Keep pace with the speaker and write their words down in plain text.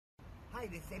Hi,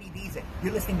 this is Eddie Deezen.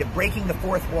 You're listening to Breaking the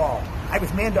Fourth Wall. I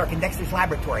was Mandark in Dexter's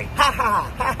laboratory. Ha ha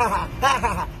ha ha ha ha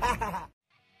ha ha ha.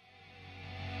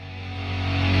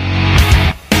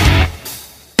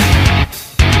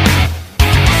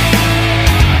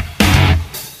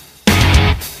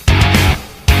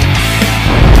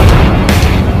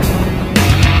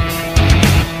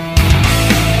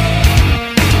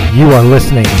 You are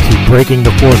listening to Breaking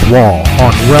the Fourth Wall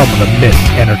on Realm of the Mist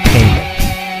Entertainment.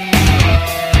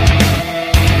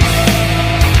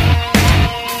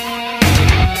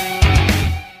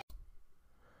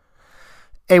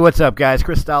 Hey, what's up, guys?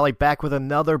 Chris Stolle back with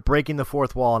another Breaking the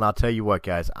Fourth Wall, and I'll tell you what,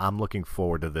 guys, I'm looking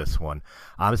forward to this one.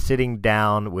 I'm sitting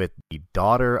down with the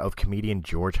daughter of comedian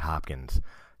George Hopkins.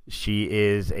 She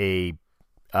is a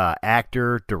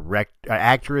actress,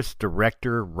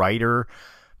 director, writer,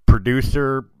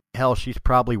 producer. Hell, she's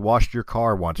probably washed your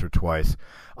car once or twice.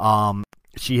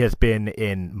 She has been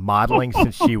in modeling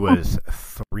since she was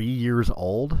 3 years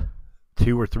old,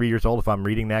 2 or 3 years old, if I'm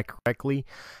reading that correctly.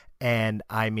 And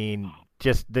I mean,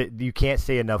 you can't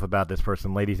say enough about this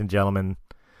person, ladies and gentlemen.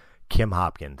 Kim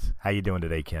Hopkins. How you doing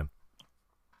today, Kim?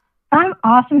 I'm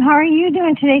awesome. How are you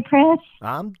doing today, Chris?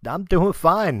 I'm doing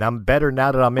fine. I'm better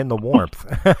now that I'm in the warmth.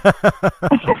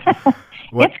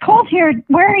 It's cold here.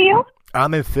 Where are you?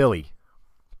 I'm in Philly.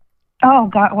 Oh,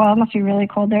 God. Well, it must be really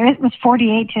cold there. It was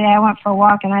 48 today. I went for a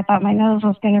walk, and I thought my nose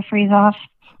was going to freeze off.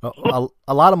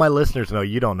 A lot of my listeners know,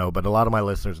 you don't know, but a lot of my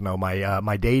listeners know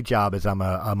my day job is I'm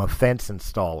a fence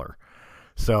installer.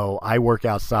 So I work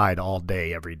outside all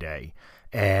day, every day.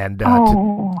 And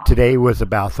today was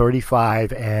about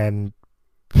 35 and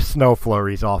snow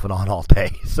flurries off and on all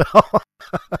day. So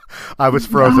I was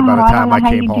frozen by the time I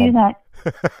came home. I don't know how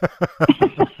you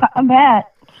do that. I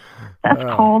bet.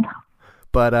 That's cold.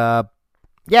 But,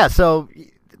 yeah, so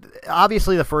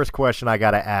obviously the first question I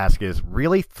got to ask is,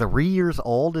 really 3 years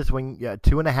old is when,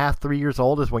 2.5, 3 years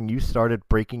old is when you started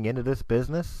breaking into this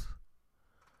business?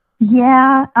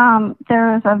 Yeah,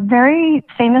 there was a very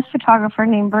famous photographer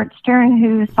named Bert Stern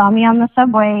who saw me on the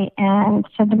subway and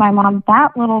said to my mom,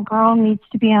 that little girl needs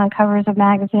to be on covers of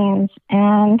magazines.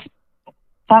 And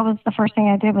that was the first thing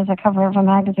I did, was a cover of a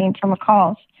magazine for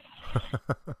McCall's.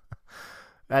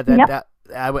 Yep.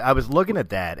 I was looking at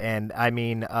that, and I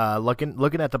mean,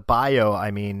 looking at the bio,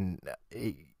 I mean,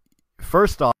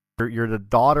 first off, you're the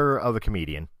daughter of a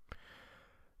comedian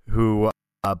who...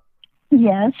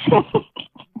 Yes.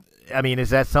 I mean, is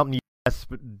that something you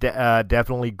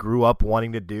definitely grew up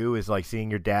wanting to do, is like seeing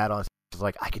your dad on stage,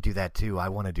 like, I could do that too, I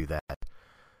want to do that?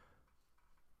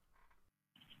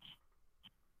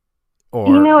 Or...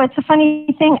 You know, it's a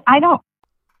funny thing. I don't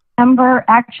remember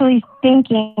actually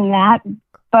thinking that,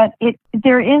 but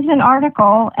there is an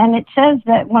article, and it says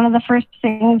that one of the first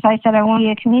things I said, I want to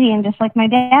be a comedian just like my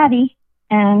daddy.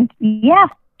 And yeah,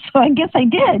 so I guess I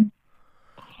did.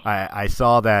 I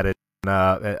saw that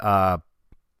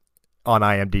on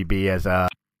IMDb as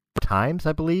Times,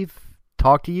 I believe,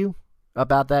 talked to you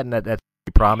about that, and that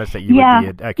you promised that you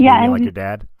would be a comedian like your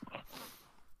dad.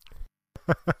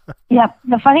 Yep.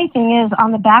 The funny thing is,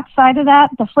 on the back side of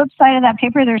that, the flip side of that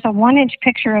paper, there's a 1-inch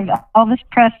picture of Elvis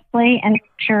Presley and a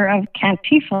picture of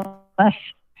Cantinflas.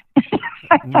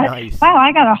 I thought, nice. Wow,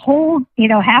 I got a whole,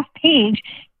 half page.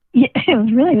 It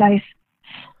was really nice.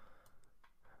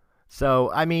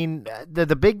 So, I mean,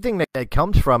 the big thing that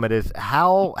comes from it is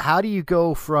how do you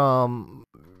go from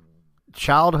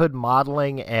childhood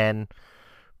modeling and,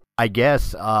 I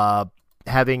guess,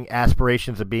 having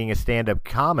aspirations of being a stand-up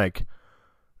comic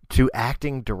to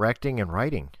acting, directing, and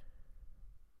writing?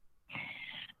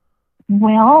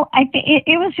 Well, I think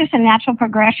it was just a natural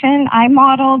progression. I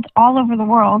modeled all over the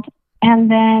world,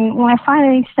 and then when I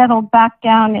finally settled back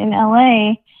down in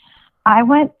LA, I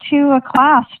went to a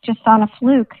class just on a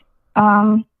fluke.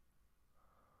 And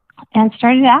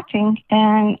started acting,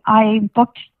 and I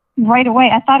booked right away.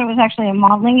 I thought it was actually a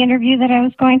modeling interview that I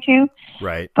was going to,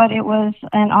 right? But it was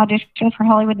an audition for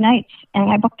Hollywood Nights,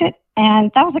 and I booked it,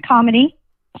 and that was a comedy.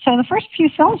 So the first few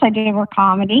films I did were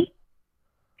comedy.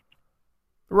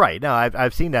 Right. No,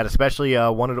 I've seen that, especially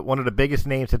one of the biggest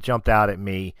names that jumped out at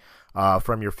me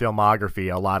from your filmography.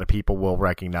 A lot of people will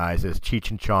recognize as Cheech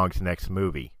and Chong's next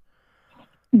movie.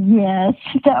 Yes,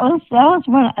 that was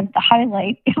one of the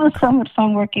highlight. It was so much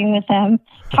fun working with him.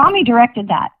 Tommy directed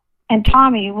that, and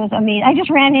Tommy was amazing. I just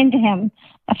ran into him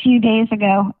a few days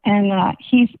ago, and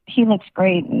he looks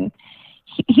great, and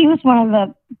he was one of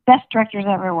the best directors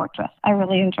I ever worked with. I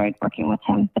really enjoyed working with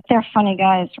him. But they're funny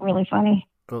guys, really funny.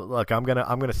 Look, I'm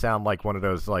gonna sound like one of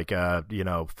those film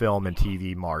and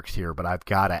TV marks here, but I've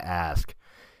got to ask: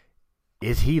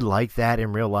 is he like that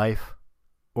in real life,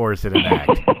 or is it an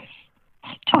act?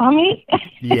 Tommy?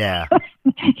 Yeah.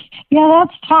 Yeah,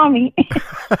 that's Tommy.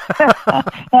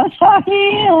 That's how he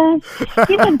is.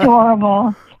 He's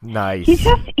adorable. Nice. He's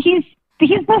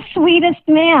the sweetest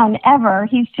man ever.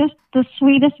 He's just the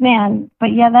sweetest man.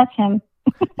 But yeah, that's him.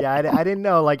 Yeah, I didn't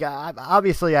know. Like,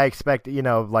 obviously, I expect,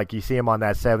 like you see him on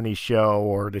that '70s show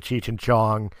or the Cheech and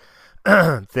Chong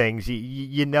things.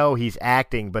 You know he's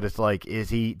acting, but it's like,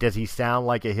 does he sound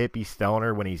like a hippie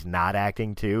stoner when he's not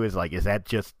acting too? Is that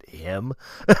just him?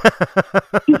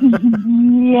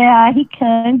 Yeah, he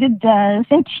kind of does.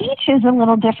 And Cheech is a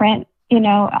little different,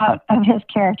 out of his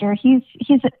character. He's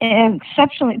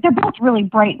exceptionally. They're both really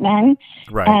bright men,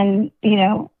 right? And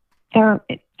they're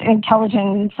intelligent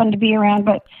and fun to be around.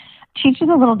 But Cheech is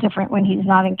a little different when he's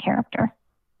not in character.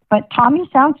 But Tommy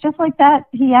sounds just like that.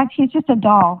 He's just a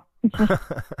doll. He's just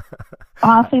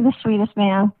honestly the sweetest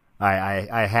man.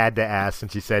 I had to ask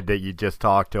since you said that you just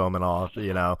talked to him and all,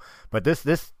 But this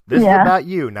is about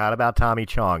you, not about Tommy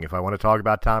Chong. If I want to talk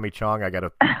about Tommy Chong, I got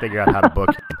to figure out how to book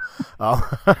him.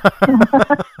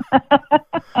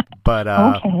 But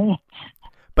okay.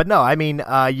 But no, I mean,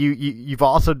 you've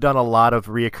also done a lot of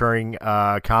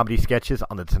reoccurring comedy sketches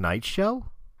on the Tonight Show.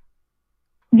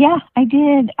 Yeah, I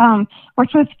did.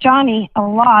 Worked with Johnny a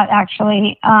lot,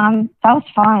 actually. That was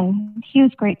fun. He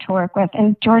was great to work with.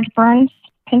 And George Burns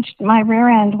pinched my rear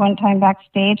end one time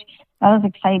backstage. That was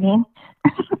exciting.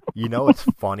 What's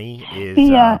funny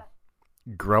is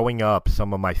growing up,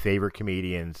 some of my favorite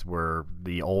comedians were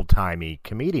the old-timey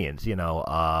comedians,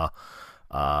 Abbott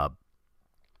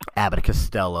and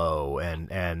Costello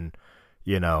and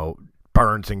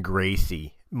Burns and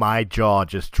Gracie. My jaw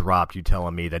just dropped you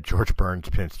telling me that George Burns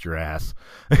pinched your ass.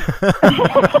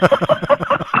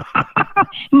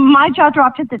 My jaw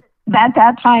dropped at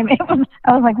that time.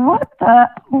 I was like, what the?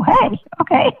 Oh, hey,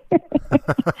 okay.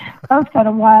 That was kind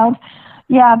of wild.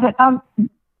 Yeah, but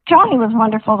Johnny was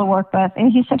wonderful to work with, and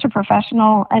he's such a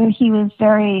professional, and he was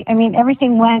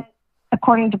everything went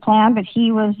according to plan, but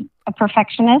he was a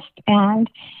perfectionist, and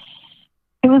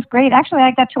it was great. Actually,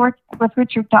 I got to work with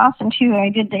Richard Dawson, too. I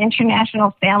did the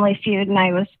International Family Feud, and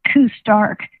I was Koo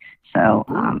Stark. So,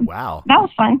 wow. That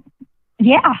was fun.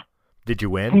 Yeah. Did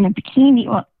you win? In a bikini.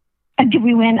 Well, did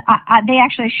we win? They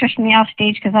actually shushed me off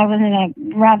stage because I was in a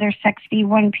rather sexy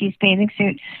one-piece bathing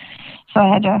suit. So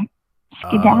I had to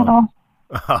skedaddle.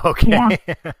 Oh. Okay. Yeah.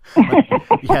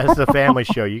 Yeah, it's a family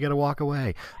show. You got to walk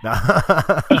away.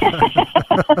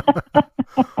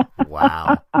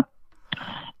 Wow.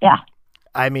 Yeah.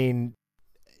 I mean,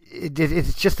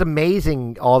 it's just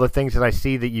amazing all the things that I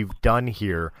see that you've done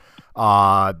here.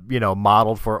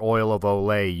 Modeled for Oil of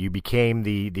Olay. You became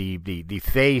the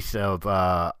face of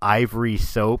Ivory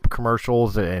soap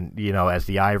commercials, and as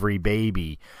the Ivory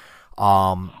Baby.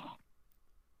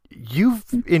 You've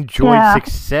enjoyed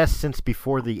success since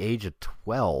before the age of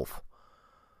 12.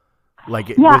 I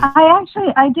did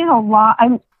a lot.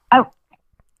 Go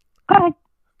ahead.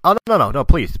 Oh no,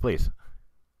 please.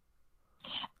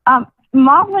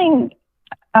 Modeling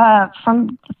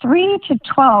from 3 to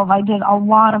 12, I did a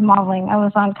lot of modeling. I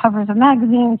was on covers of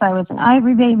magazines. I was an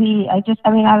Ivory Baby. I did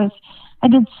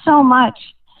so much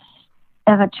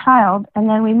as a child, and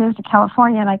then we moved to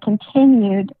California, and I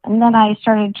continued, and then I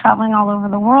started traveling all over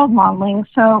the world modeling.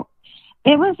 So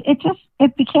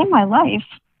it became my life.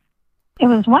 It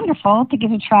was wonderful to get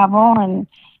to travel and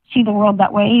see the world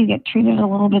that way. You get treated a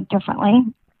little bit differently,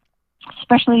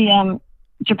 especially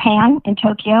Japan and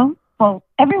Tokyo. Well,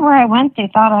 everywhere I went, they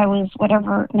thought I was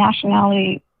whatever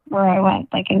nationality where I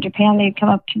went. Like in Japan, they'd come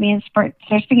up to me and start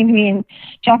speaking to me in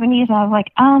Japanese, and I was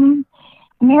like,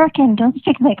 American, don't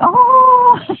speak like,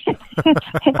 oh.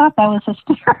 I thought that was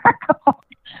hysterical.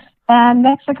 And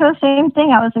Mexico, same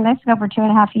thing. I was in Mexico for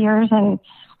 2.5 years, and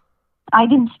I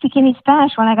didn't speak any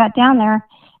Spanish when I got down there,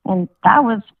 and that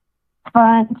was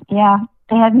fun. Yeah,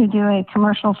 they had me do a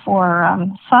commercial for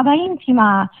Saba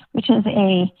Intima, which is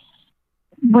a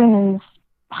women's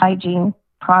hygiene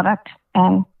product.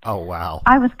 And oh, wow.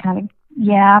 I was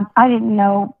I didn't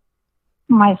know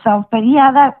myself, but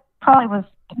yeah, that probably was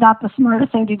not the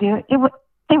smartest thing to do.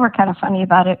 They were kind of funny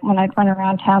about it when I'd run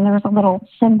around town. There was a little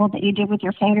symbol that you did with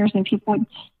your fingers, and people would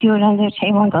do it under the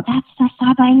table and go, "That's the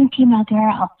Saba Intima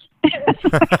girl."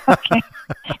 Okay.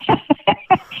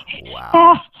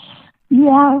 Wow.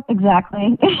 Yeah,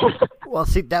 exactly. Well,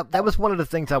 see, that was one of the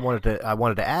things I wanted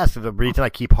to ask. The reason I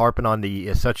keep harping on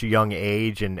the such a young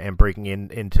age and breaking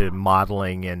into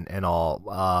modeling and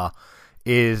all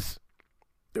is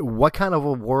what kind of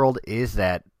a world is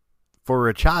that for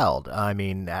a child? I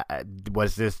mean,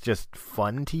 was this just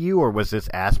fun to you, or was this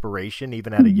aspiration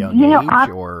even at a young age?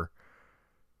 Or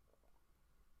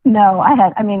no,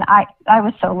 I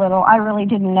was so little, I really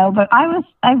didn't know. But I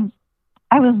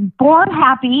I was born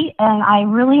happy, and I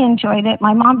really enjoyed it.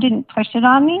 My mom didn't push it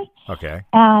on me. Okay.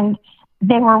 And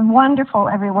they were wonderful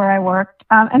everywhere I worked.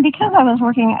 And because I was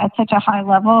working at such a high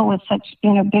level with such,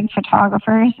 big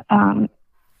photographers,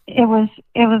 it was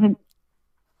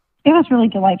really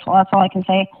delightful. That's all I can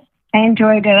say. I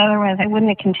enjoyed it. Otherwise, I wouldn't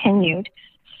have continued.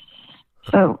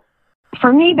 So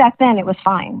for me back then, it was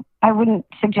fine. I wouldn't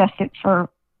suggest it for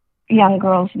young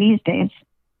girls these days.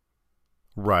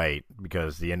 Right,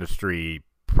 because the industry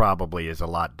probably is a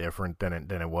lot different than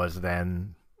it was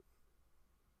then.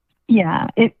 Yeah,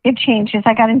 it changed. As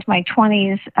I got into my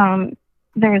 20s,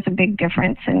 there was a big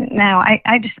difference. And now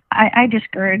I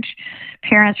discourage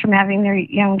parents from having their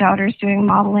young daughters doing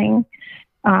modeling.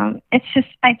 It's just,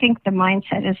 I think the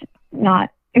mindset is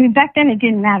not, back then it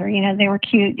didn't matter. They were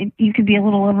cute. You could be a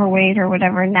little overweight or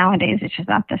whatever. Nowadays, it's just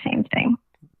not the same thing.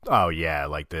 Oh yeah.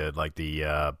 Like the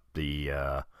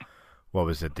what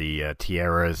was it? The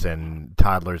tiaras and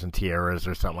toddlers and tiaras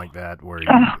or something like that.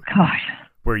 Oh God.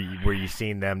 Where you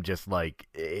seen them just like,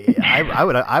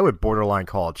 I would borderline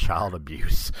call it child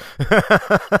abuse.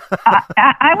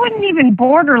 I wouldn't even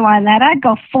borderline that. I'd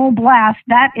go full blast.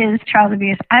 That is child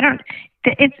abuse.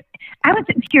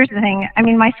 Here's the thing. I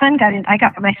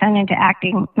got my son into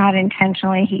acting, not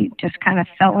intentionally. He just kind of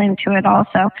fell into it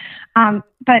also.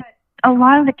 But a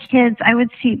lot of the kids, I would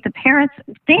see the parents,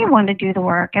 they want to do the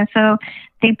work. And so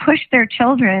they push their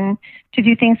children to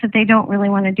do things that they don't really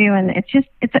want to do. And it's just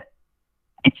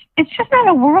not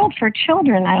a world for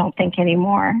children, I don't think,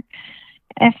 anymore.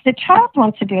 If the child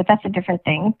wants to do it, that's a different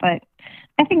thing. But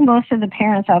I think most of the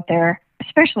parents out there,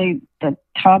 especially the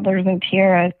toddlers and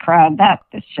tiara crowd, that's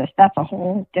a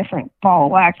whole different ball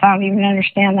of wax. I don't even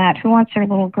understand that. Who wants their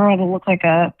little girl to look like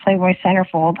a Playboy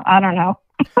centerfold? I don't know.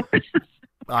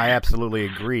 I absolutely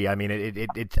agree.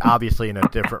 It's obviously in a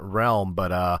different realm,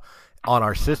 but on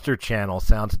our sister channel,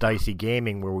 Sounds Dicey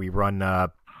Gaming, where we run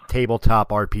tabletop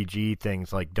RPG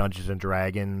things like Dungeons and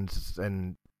Dragons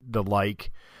and the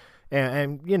like,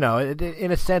 and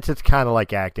in a sense, it's kind of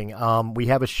like acting. We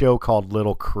have a show called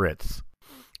Little Crits,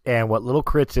 and what Little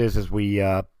Crits is we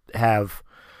have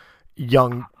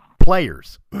young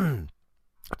players.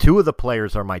 Two of the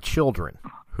players are my children,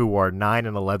 who are 9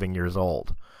 and 11 years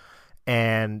old.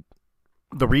 And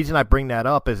the reason I bring that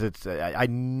up is I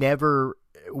never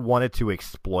wanted to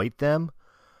exploit them.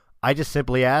 I just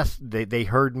simply asked, they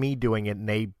heard me doing it and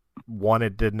they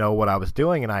wanted to know what I was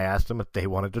doing, and I asked them if they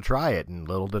wanted to try it, and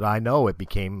little did I know it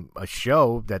became a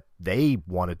show that they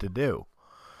wanted to do.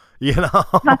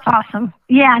 That's awesome.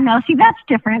 Yeah, no, see, that's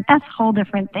different. That's a whole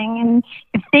different thing. And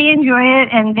if they enjoy it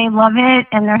and they love it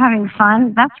and they're having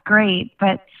fun, that's great.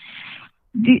 But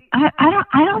I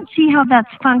don't see how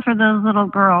that's fun for those little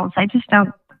girls. I just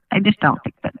don't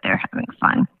think that they're having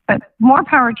fun. But more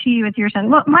power to you with your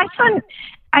son. Look, my son,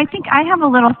 I think I have a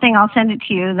little thing, I'll send it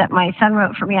to you, that my son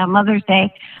wrote for me on Mother's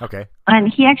Day. Okay.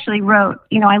 And he actually wrote,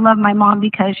 I love my mom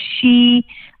because she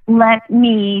let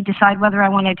me decide whether I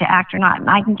wanted to act or not, and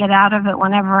I can get out of it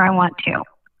whenever I want to.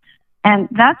 And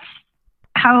that's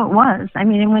how it was.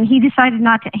 And when he decided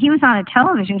not to, he was on a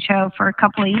television show for a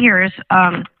couple of years,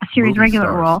 a series Movie regular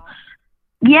stars. role.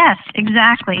 Yes,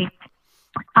 exactly.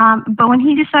 But when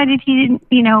he decided he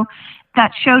didn't,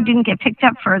 that show didn't get picked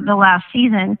up for the last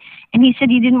season, and he said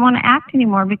he didn't want to act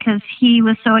anymore because he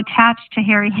was so attached to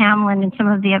Harry Hamlin and some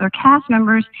of the other cast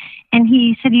members, and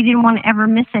he said he didn't want to ever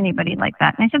miss anybody like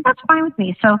that. And I said, that's fine with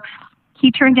me. So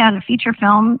he turned down a feature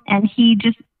film, and he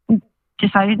just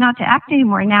decided not to act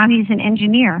anymore. Now he's an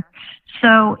engineer.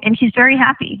 So, and he's very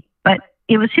happy, but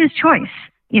it was his choice.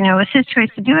 It was his choice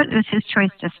to do it. It was his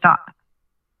choice to stop.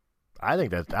 I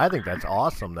think that's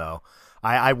awesome, though.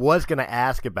 I was going to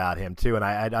ask about him too, and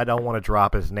I don't want to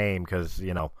drop his name because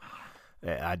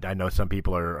I know some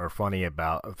people are funny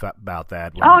about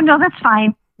that. Oh no, that's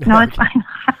fine. No, it's fine.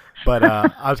 But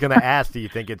I was going to ask, do you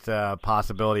think it's a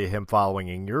possibility of him following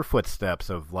in your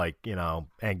footsteps of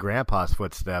and Grandpa's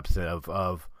footsteps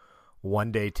of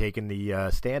one day taking the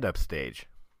stand-up stage?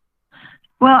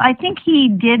 Well, I think he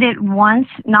did it once,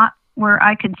 not where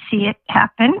I could see it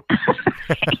happen.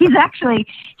 He's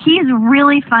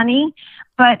really funny,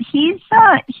 but he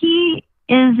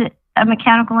is a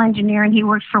mechanical engineer, and he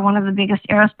works for one of the biggest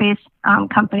aerospace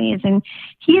companies, and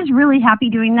he's really happy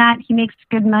doing that. He makes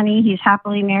good money. He's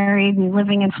happily married and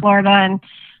living in Florida, and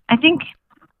I think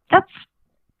that's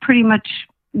pretty much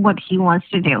what he wants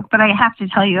to do. But I have to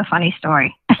tell you a funny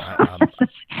story.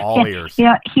 All ears.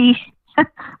 Yeah, he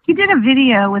did a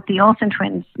video with the Olsen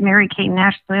twins, Mary-Kate and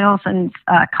Ashley Olsen's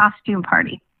costume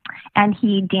party. And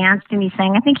he danced and he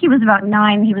sang. I think he was about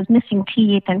 9. He was missing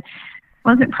teeth and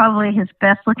wasn't probably his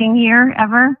best looking year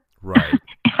ever. Right.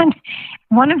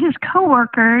 one of his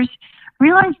coworkers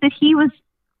realized that he was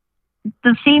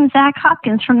the same Zach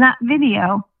Hopkins from that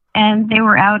video. And they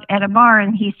were out at a bar,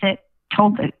 and he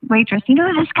told the waitress, you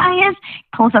know who this guy is?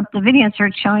 Pulls up the video and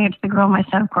starts showing it to the girl. My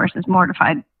son, of course, is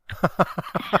mortified.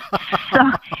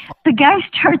 So the guy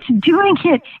starts doing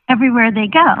it everywhere they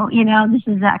go. You know, this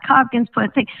is Zach Hopkins.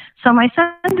 So my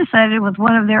son decided with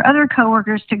one of their other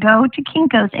coworkers to go to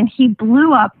Kinko's, and he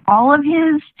blew up all of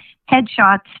his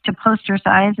headshots to poster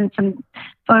size and some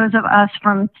photos of us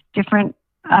from different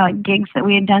gigs that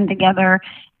we had done together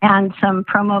and some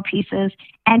promo pieces.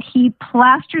 And he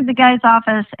plastered the guy's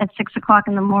office at 6 o'clock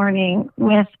in the morning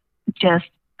with just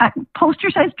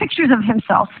poster-sized pictures of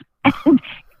himself and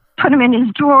put them in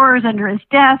his drawers, under his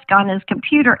desk, on his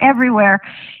computer, everywhere,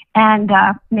 and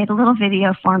made a little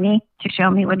video for me to show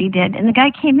me what he did. And the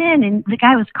guy came in, and the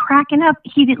guy was cracking up.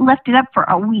 He left it up for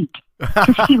a week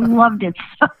because he loved it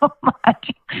so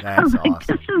much. That's like,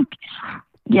 awesome.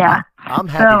 Yeah. I'm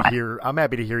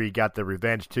happy to hear you got the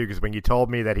revenge too, because when you told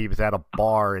me that he was at a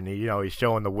bar and he's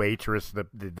showing the waitress the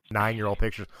 9-year-old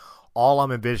pictures, all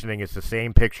I'm envisioning is the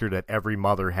same picture that every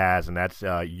mother has, and that's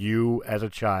you as a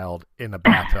child in the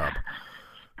bathtub.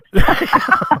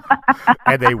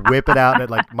 And they whip it out, and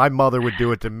like my mother would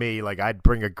do it to me. Like I'd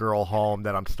bring a girl home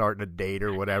that I'm starting to date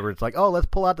or whatever. It's like, oh, let's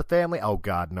pull out the family. Oh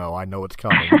God, no, I know what's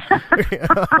coming.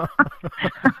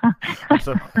 I'm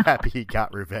so happy he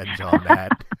got revenge on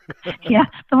that. Yeah,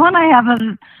 the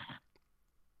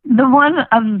one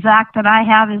of Zach that I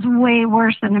have is way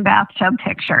worse than the bathtub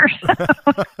pictures.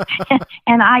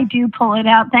 And I do pull it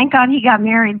out. Thank God he got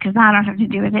married, because now I don't have to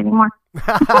do it anymore.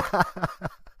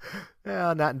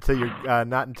 Yeah, not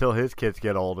until his kids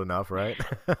get old enough, right?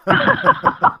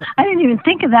 I didn't even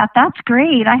think of that. That's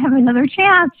great. I have another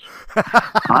chance.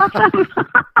 Awesome.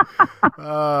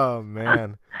 Oh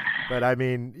man. But I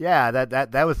mean, yeah,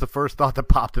 that was the first thought that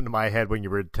popped into my head when you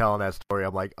were telling that story.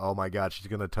 I'm like, oh my God, she's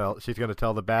gonna tell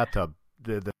the bathtub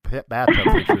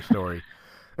picture story.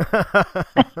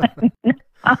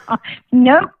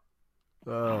 Nope.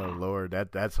 Oh Lord,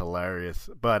 that's hilarious.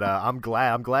 But I'm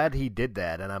glad he did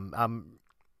that, and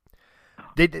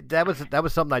that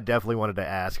was something I definitely wanted to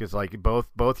ask. Is like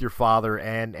both your father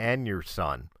and your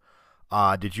son.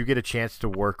 Did you get a chance to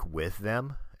work with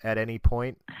them at any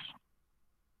point?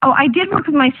 Oh, I did work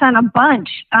with my son a bunch.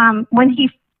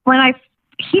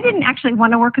 He didn't actually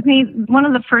want to work with me. One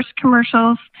of the first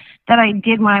commercials that I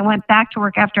did when I went back to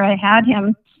work after I had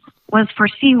him was for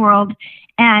SeaWorld.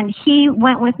 And he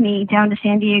went with me down to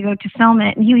San Diego to film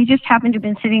it. And he just happened to have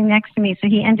been sitting next to me. So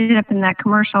he ended up in that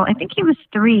commercial. I think he was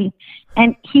 3.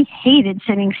 And he hated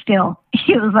sitting still.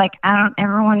 He was like, I don't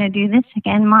ever want to do this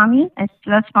again, Mommy. I said,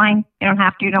 that's fine. You don't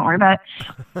have to. Don't worry about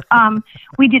it.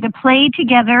 We did a play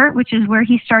together, which is where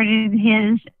he started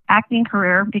his acting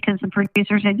career, because the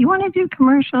producer said, you want to do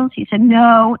commercials? He said,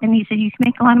 no. And he said, you can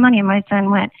make a lot of money. And my son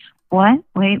went, what?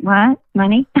 Wait, what?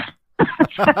 Money?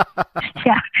 So,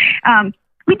 yeah.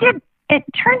 We did. It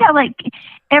turned out like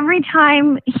every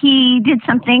time he did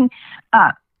something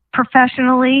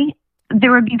professionally,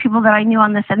 there would be people that I knew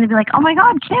on the set, and they'd be like, oh my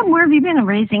God, Kim, where have you been?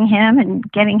 Raising him and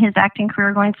getting his acting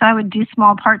career going. So I would do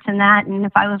small parts in that. And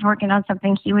if I was working on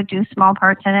something, he would do small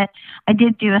parts in it. I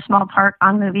did do a small part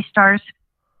on Movie Stars.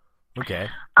 Okay.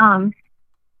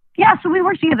 Yeah, so we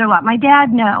worked together a lot. My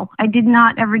dad, no. I did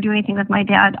not ever do anything with my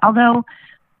dad. Although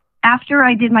after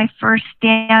I did my first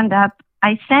stand-up,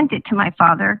 I sent it to my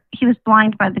father. He was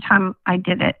blind by the time I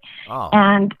did it. Oh.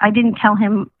 And I didn't tell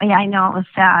him. Yeah, I know, it was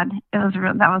sad. That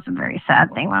was a very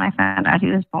sad thing when I found out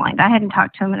he was blind. I hadn't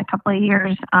talked to him in a couple of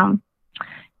years.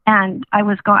 And I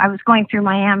was going through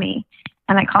Miami,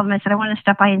 and I called him. I said, I want to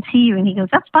stop by and see you. And he goes,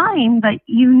 that's fine, but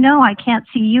I can't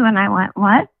see you. And I went,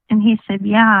 what? And he said,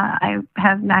 yeah, I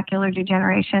have macular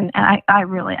degeneration. And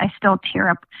I still tear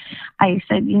up. I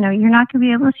said, you're not going to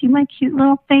be able to see my cute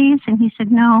little face. And he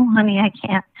said, no, honey, I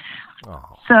can't.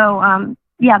 Oh. So,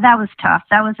 yeah, that was tough.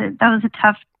 That was a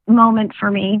tough moment for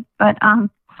me. But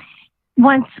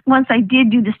once I did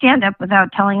do the stand-up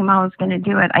without telling him I was going to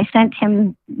do it, I sent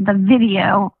him the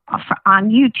video on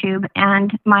YouTube,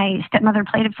 and my stepmother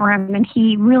played it for him, and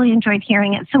he really enjoyed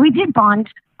hearing it. So we did bond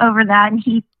over that, and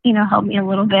he, helped me a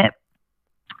little bit.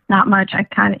 Not much.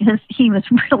 He was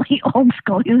really old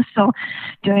school. He was still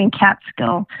doing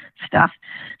Catskill stuff.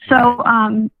 So,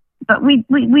 but we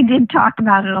did talk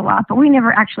about it a lot, but we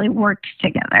never actually worked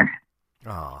together.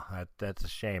 Oh, that's a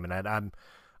shame. And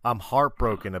I'm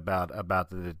heartbroken about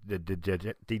the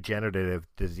degenerative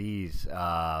disease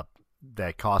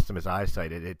that cost him his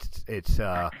eyesight. It's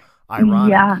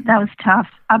ironic. Yeah, that was tough.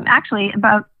 Actually,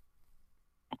 about.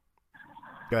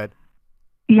 Good.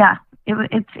 Yeah, it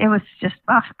was just.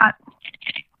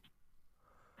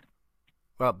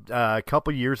 Well, a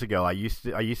couple years ago, I used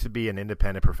to be an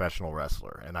independent professional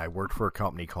wrestler, and I worked for a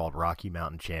company called Rocky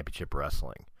Mountain Championship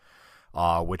Wrestling,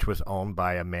 which was owned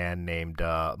by a man named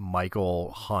Michael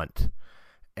Hunt,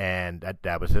 and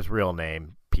that was his real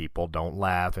name. People, don't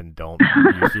laugh and don't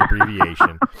use the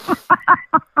abbreviation.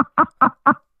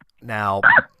 Now,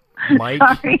 Mike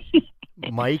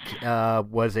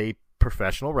was a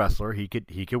professional wrestler. He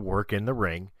could work in the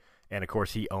ring, and of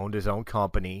course, he owned his own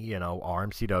company,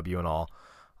 RMCW and all.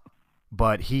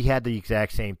 But he had the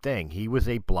exact same thing. He was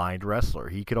a blind wrestler.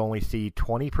 He could only see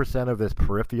 20% of his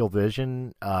peripheral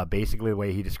vision. Basically, the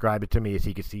way he described it to me is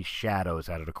he could see shadows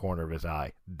out of the corner of his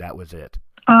eye. That was it.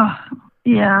 Oh,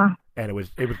 yeah. And it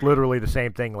was literally the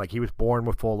same thing. Like, he was born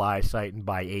with full eyesight, and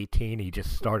by 18, he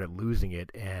just started losing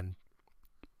it, and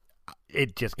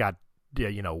it just got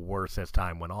worse as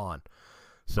time went on.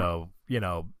 So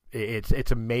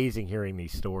it's amazing hearing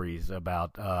these stories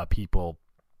about people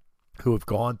who have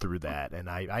gone through that, and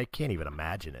I can't even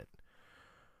imagine it.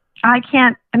 I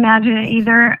can't imagine it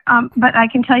either. But I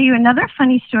can tell you another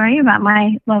funny story about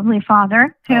my lovely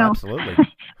father, who absolutely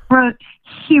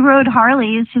rode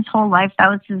Harleys his whole life. That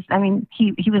was his. I mean,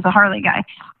 he was a Harley guy.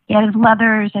 He had his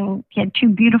leathers, and he had two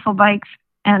beautiful bikes.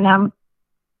 And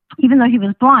even though he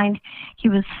was blind, he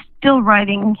was still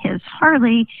riding his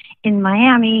Harley in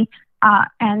Miami,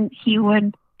 and he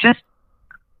would just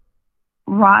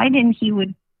ride, and he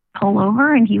would pull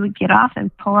over, and he would get off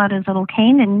and pull out his little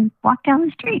cane and walk down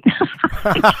the street.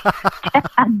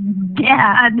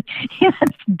 Dad, it's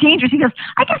dangerous. He goes,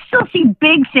 I can still see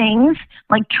big things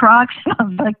like trucks. And I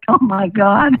was like, oh my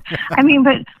God. I mean,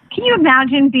 but can you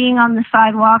imagine being on the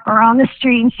sidewalk or on the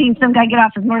street and seeing some guy get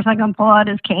off his motorcycle and pull out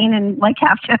his cane and like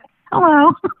have to,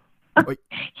 hello?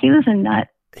 He was a nut.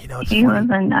 He was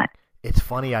a nut. It's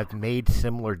funny. I've made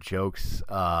similar jokes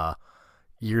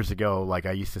years ago. Like,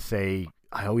 I used to say,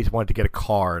 I always wanted to get a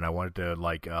car, and I wanted to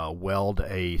weld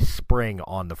a spring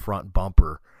on the front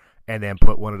bumper and then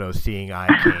put one of those seeing eye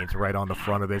canes right on the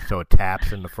front of it so it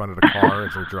taps in the front of the car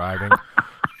as they're driving.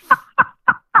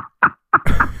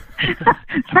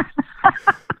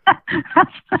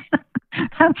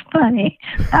 That's funny.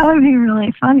 That would be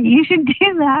really funny. You should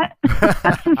do that.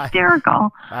 That's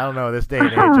hysterical. I don't know. This day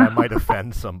and age, I might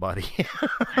offend somebody.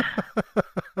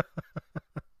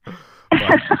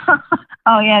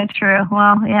 Oh yeah, true.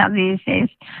 Well, yeah, these days.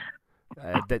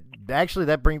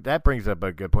 That brings up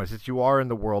a good point. Since you are in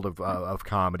the world of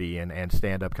comedy and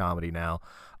stand-up comedy now,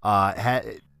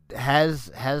 has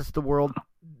the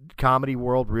comedy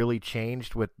world really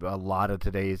changed with a lot of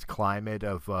today's climate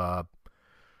of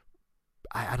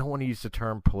I don't want to use the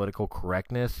term political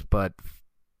correctness, but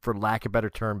for lack of a better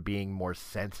term, being more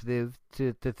sensitive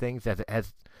to things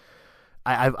as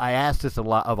I asked this a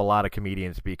lot of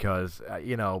comedians because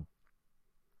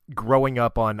growing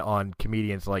up on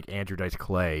comedians like Andrew Dice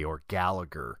Clay or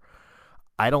Gallagher,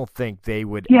 I don't think they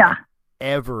would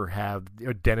ever have,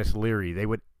 or Dennis Leary. They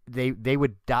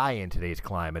would die in today's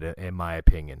climate, in my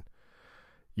opinion.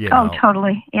 Oh,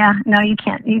 totally. Yeah. No, you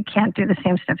can't do the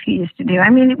same stuff he used to do. I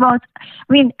mean,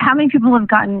 how many people have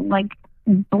gotten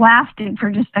blasted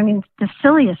for just, the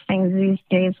silliest things these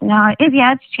days? Now,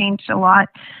 it's changed a lot.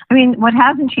 I mean, what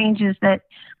hasn't changed is that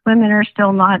women are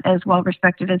still not as well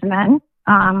respected as men.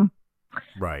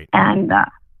 Right. And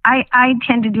I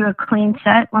tend to do a clean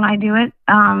set when I do it.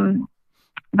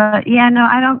 But yeah, no,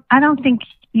 I don't think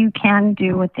you can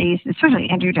do what they used to, especially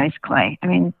Andrew Dice Clay. I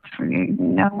mean,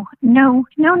 no.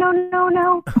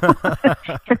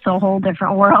 It's a whole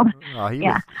different world. Oh, he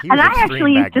yeah. was And I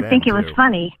actually used to think it was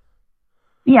funny.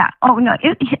 Yeah. Oh, no,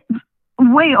 it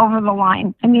way over the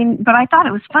line. I mean, but I thought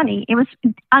it was funny. It was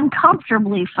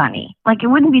uncomfortably funny. Like, it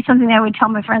wouldn't be something I would tell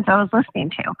my friends I was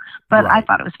listening to, but right. I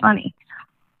thought it was funny.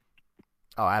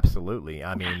 Oh, absolutely.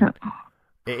 I mean,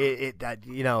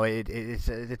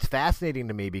 it's fascinating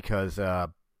to me because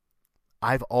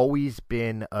I've always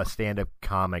been a stand-up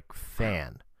comic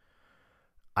fan.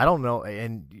 I don't know,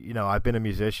 and I've been a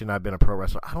musician, I've been a pro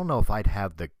wrestler. I don't know if I'd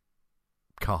have the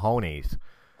cojones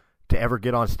to ever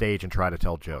get on stage and try to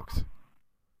tell jokes.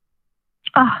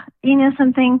 You know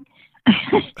something?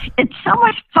 It's so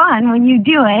much fun when you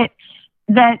do it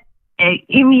that, I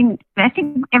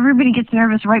think everybody gets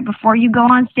nervous right before you go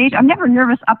on stage. I'm never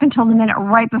nervous up until the minute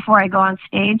right before I go on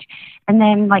stage. And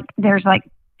then there's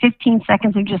 15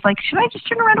 seconds of just should I just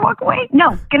turn around and walk away?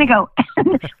 No, gonna go.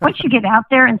 Once you get out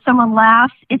there and someone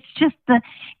laughs, it's the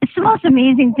most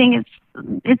amazing thing.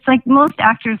 It's like most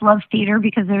actors love theater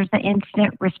because there's the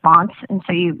instant response. And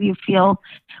so you feel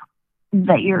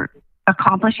that you're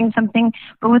accomplishing something.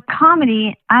 But with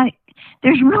comedy,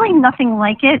 there's really nothing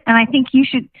like it. And I think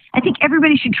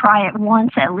everybody should try it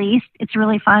once at least. It's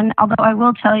really fun. Although I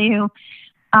will tell you,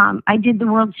 I did the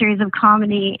World Series of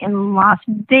Comedy in Las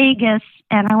Vegas,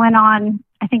 and I went on,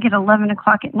 I think at 11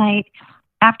 o'clock at night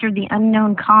after the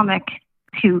unknown comic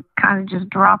who kind of just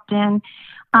dropped in.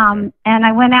 And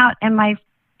I went out, and my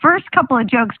first couple of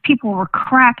jokes, people were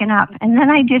cracking up. And then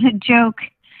I did a joke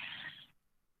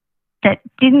that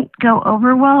didn't go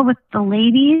over well with the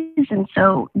ladies. And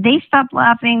so they stopped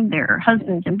laughing. Their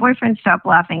husbands and boyfriends stopped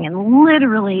laughing. And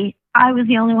literally, I was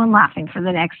the only one laughing for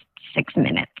the next 6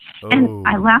 minutes. Oh. And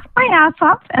I laughed my ass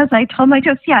off as I told my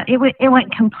jokes. Yeah, it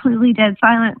went completely dead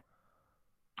silent.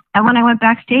 And when I went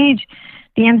backstage,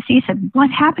 the MC said, "What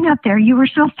happened out there? You were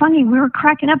so funny. We were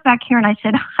cracking up back here." And I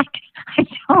said, I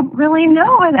don't really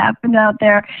know what happened out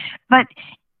there. But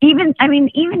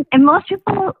and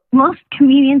most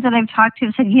comedians that I've talked to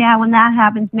have said, yeah, when that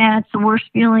happens, man, it's the worst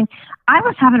feeling. I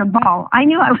was having a ball. I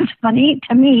knew I was funny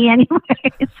to me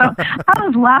anyway. So I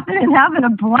was laughing and having a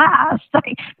blast.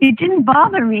 It didn't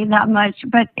bother me that much,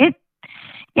 but it's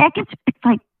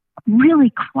like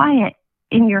really quiet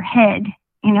in your head,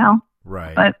 you know?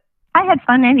 Right. But I had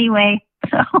fun anyway.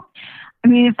 So, I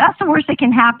mean, if that's the worst that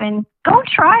can happen, go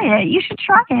try it. You should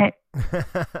try it.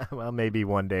 Well, maybe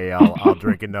one day I'll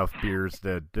drink enough beers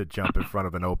to jump in front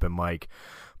of an open mic.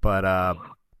 But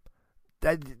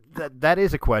that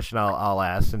is a question I'll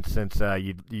ask since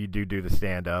you do the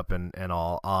stand up and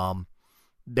all.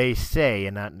 They say,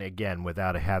 and not again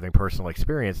without having personal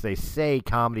experience, they say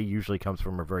comedy usually comes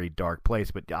from a very dark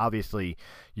place. But obviously,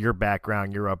 your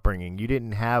background, your upbringing, you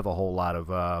didn't have a whole lot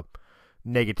of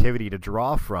negativity to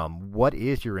draw from. What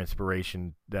is your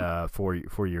inspiration for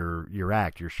your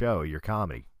act, your show, your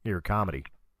comedy?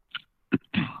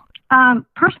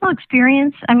 Personal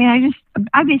experience. I mean,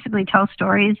 I basically tell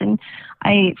stories, and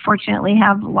I fortunately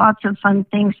have lots of fun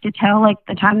things to tell, like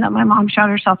the time that my mom shot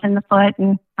herself in the foot,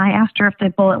 and I asked her if the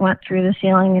bullet went through the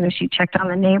ceiling and if she checked on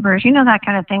the neighbors, that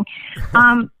kind of thing.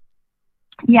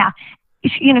 Yeah,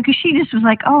 because she just was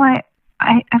like, "Oh,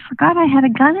 I forgot I had a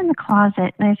gun in the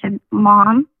closet." And I said,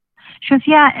 "Mom," she goes,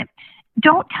 "Yeah,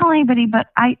 don't tell anybody, but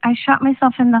I shot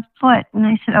myself in the foot." And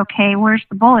I said, "Okay, where's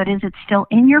the bullet? Is it still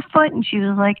in your foot?" And she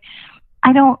was like,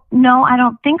 "I don't know. I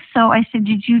don't think so." I said,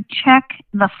 "Did you check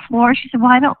the floor?" She said,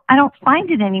 "Well, I don't find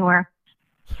it anywhere."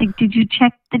 I said, "Did you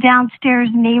check the downstairs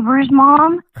neighbors,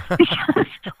 Mom? Because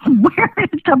where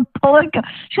did the bullet go?"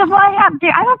 She goes, "Well, I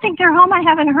don't think they're home. I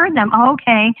haven't heard them." "Oh,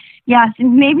 okay. Yes,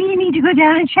 and maybe you need to go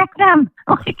down and check them."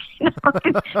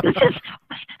 This is,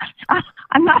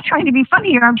 I'm not trying to be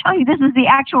funny here. I'm telling you, this is the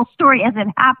actual story as it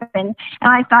happened.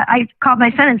 And I called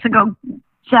my son and said, "Go,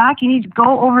 Zach, you need to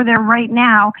go over there right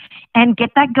now and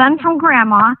get that gun from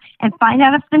Grandma and find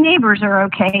out if the neighbors are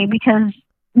okay, because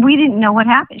we didn't know what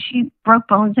happened." She broke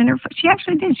bones in her foot. She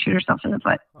actually did shoot herself in the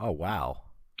foot. Oh, wow.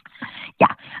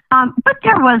 Yeah. But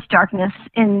there was darkness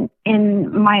in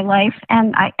my life,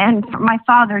 and my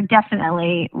father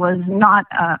definitely was not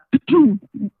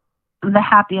the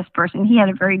happiest person. He had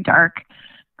a very dark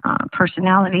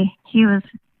personality. He was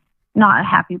not a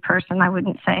happy person, I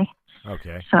wouldn't say.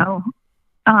 Okay. So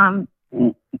I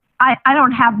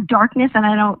don't have darkness,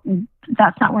 and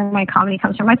that's not where my comedy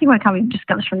comes from. I think my comedy just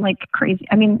comes from like crazy.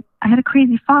 I mean, I had a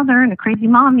crazy father and a crazy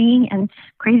mommy and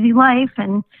crazy life,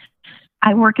 and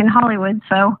I work in Hollywood,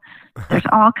 so there's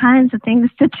all kinds of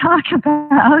things to talk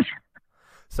about.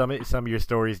 Some of your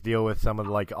stories deal with some of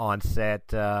the, like,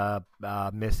 on-set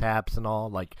mishaps and all.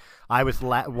 Like, I was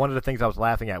one of the things I was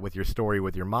laughing at with your story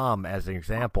with your mom as an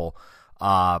example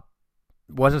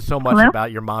wasn't so much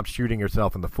about your mom shooting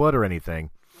herself in the foot or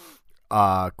anything.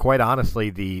 Quite honestly,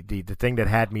 the thing that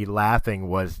had me laughing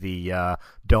was the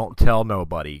 "don't tell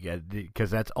nobody," because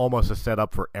that's almost a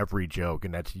setup for every joke,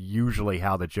 and that's usually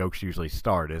how the jokes usually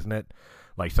start, isn't it?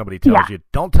 Like somebody tells you,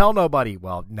 "Don't tell nobody."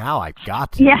 Well, now I've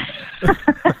got to. Yeah.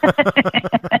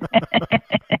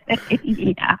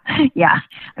 Yeah.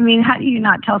 I mean, how do you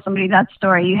not tell somebody that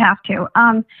story? You have to.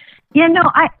 I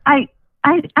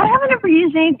haven't ever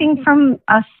used anything from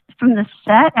the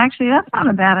set. Actually, that's not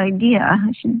a bad idea.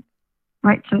 I should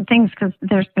write some things, because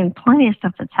there's been plenty of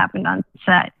stuff that's happened on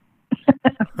set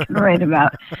to write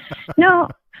about. No,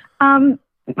 I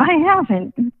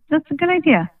haven't. That's a good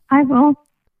idea. I will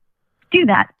do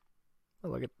that.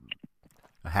 Well,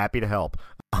 happy to help.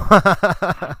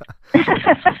 But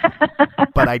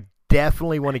I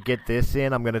definitely want to get this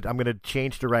in. I'm gonna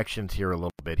change directions here a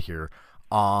little bit here.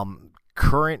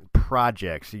 Current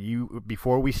projects.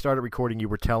 Before we started recording, you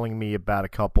were telling me about a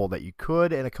couple that you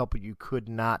could and a couple you could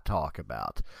not talk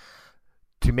about.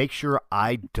 To make sure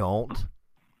I don't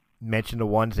mention the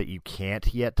ones that you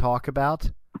can't yet talk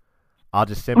about, I'll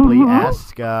just simply Mm-hmm.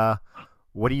 ask,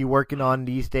 what are you working on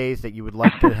these days that you would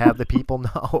like to have the people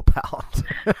know about?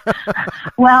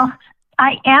 Well,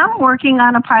 I am working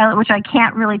on a pilot, which I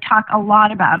can't really talk a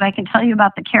lot about. I can tell you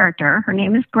about the character. Her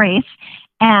name is Grace,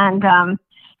 and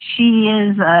she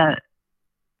is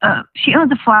she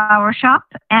owns a flower shop,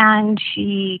 and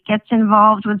she gets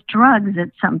involved with drugs at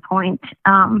some point.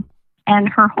 And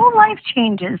her whole life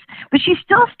changes, but she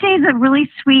still stays a really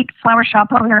sweet flower shop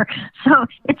owner. So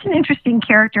it's an interesting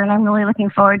character, and I'm really looking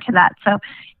forward to that. So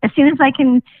as soon as I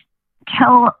can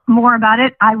tell more about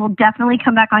it, I will definitely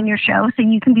come back on your show so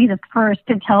you can be the first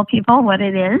to tell people what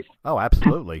it is. Oh,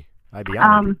 absolutely. I'd be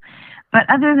honored. But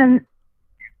other than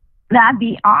that'd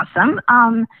be awesome.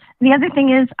 The other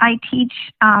thing is I teach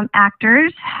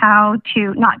actors how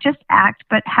to not just act,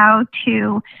 but how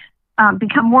to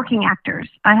become working actors.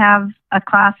 I have a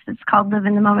class that's called Live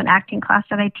in the Moment Acting class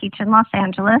that I teach in Los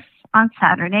Angeles on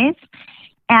Saturdays.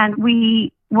 And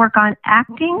we work on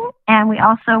acting, and we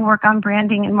also work on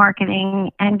branding and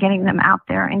marketing and getting them out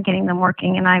there and getting them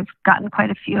working. And I've gotten quite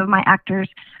a few of my actors,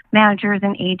 managers,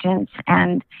 and agents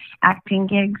and acting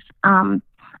gigs. And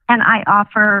I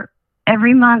offer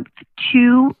every month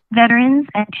 2 veterans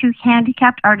and 2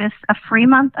 handicapped artists a free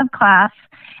month of class.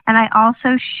 And I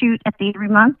also shoot at the every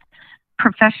month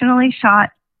professionally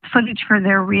shot footage for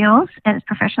their reels, and it's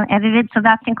professionally edited, so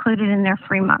that's included in their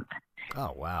free month.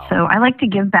 Oh, wow. So I like to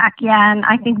give back, and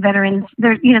I think veterans,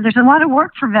 there's a lot of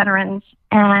work for veterans,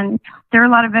 and there are a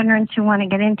lot of veterans who want to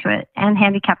get into it, and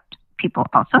handicapped people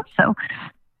also, so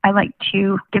I like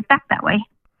to give back that way.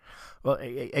 Well,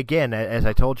 again, as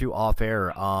I told you off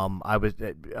air, I was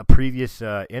at a previous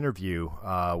interview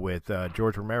with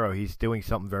George Romero. He's doing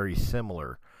something very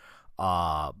similar,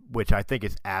 which I think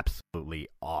is absolutely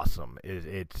awesome.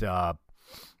 It's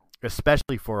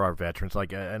especially for our veterans,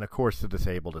 like, and of course the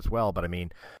disabled as well. But I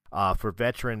mean, for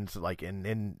veterans, like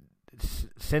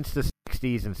since the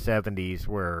 60s and 70s,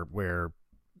 where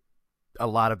a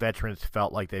lot of veterans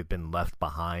felt like they've been left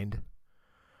behind.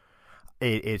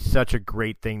 It's such a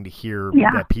great thing to hear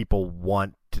that people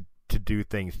want to do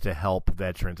things to help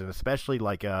veterans, and especially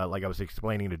like I was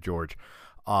explaining to George,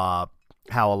 how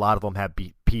a lot of them have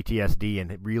PTSD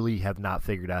and really have not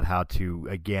figured out how to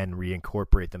again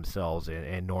reincorporate themselves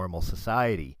in normal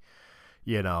society.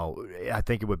 You know, I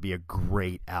think it would be a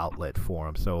great outlet for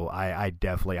them. So I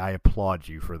definitely applaud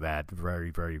you for that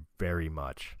very, very, very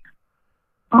much.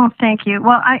 Oh, thank you.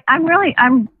 Well,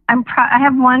 I'm proud. I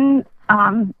have one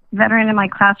veteran in my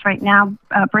class right now,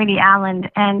 Brady Allen,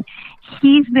 and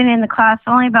he's been in the class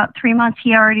only about 3 months.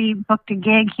 He already booked a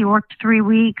gig. He worked 3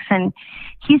 weeks, and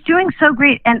he's doing so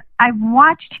great. And I've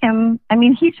watched him. I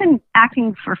mean, he's been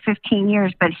acting for 15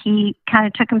 years, but he kind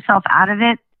of took himself out of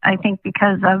it, I think,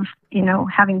 because of,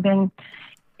 having been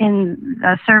in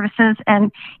services.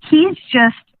 And he's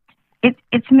just,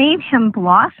 it's made him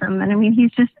blossom. And I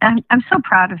mean, I'm so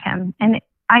proud of him. And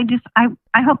I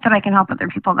hope that I can help other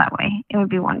people that way. It would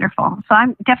be wonderful. So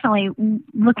I'm definitely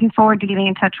looking forward to getting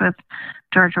in touch with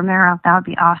George Romero. That would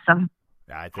be awesome.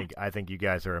 I think you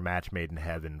guys are a match made in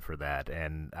heaven for that,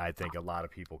 and I think a lot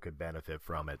of people could benefit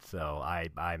from it. So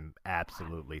I'm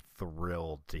absolutely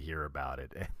thrilled to hear about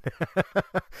it,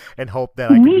 and hope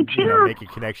that I can make a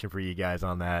connection for you guys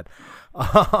on that.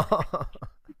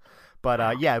 But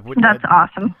that's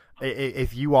awesome.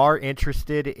 If you are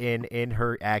interested in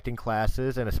her acting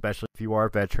classes, and especially if you are a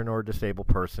veteran or a disabled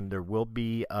person, there will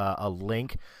be a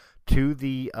link to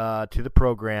the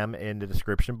program in the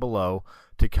description below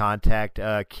to contact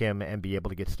Kim and be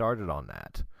able to get started on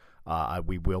that.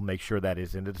 We will make sure that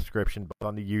is in the description, both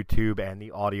on the YouTube and the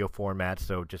audio format.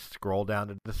 So just scroll down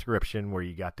to the description where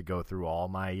you got to go through all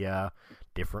my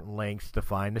different links to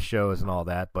find the shows and all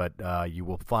that. But you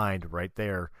will find right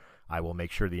there. I will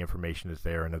make sure the information is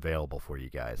there and available for you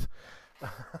guys.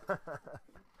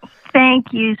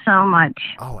 Thank you so much.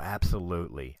 Oh,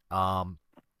 absolutely.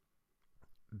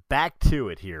 Back to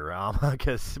it here,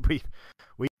 because we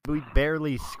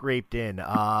barely scraped in.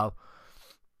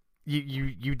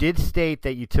 You did state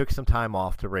that you took some time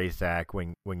off to raise Zach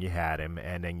when you had him,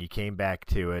 and then you came back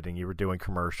to it, and you were doing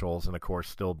commercials, and of course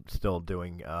still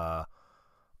doing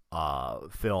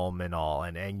film and all,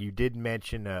 and you did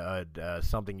mention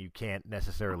something you can't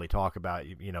necessarily talk about,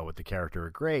 with the character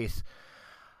of Grace.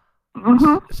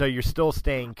 Mm-hmm. So you're still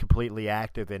staying completely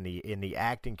active in the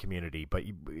acting community, but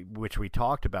which we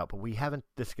talked about, but we haven't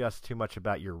discussed too much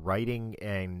about your writing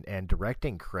and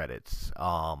directing credits.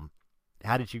 How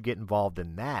did you get involved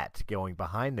in that, going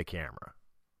behind the camera?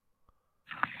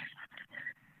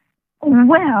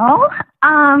 Well,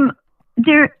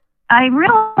 I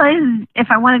realized if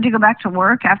I wanted to go back to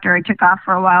work after I took off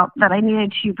for a while that I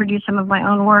needed to produce some of my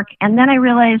own work. And then I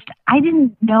realized I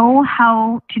didn't know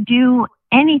how to do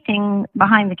anything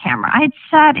behind the camera. I had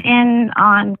sat in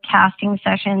on casting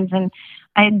sessions and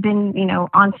I had been,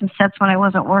 on some sets when I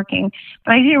wasn't working,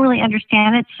 but I didn't really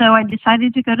understand it. So I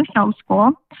decided to go to film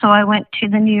school. So I went to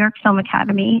the New York Film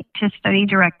Academy to study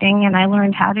directing, and I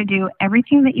learned how to do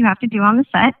everything that you have to do on the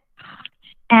set.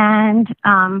 And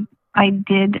I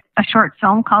did a short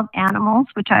film called Animals,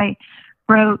 which I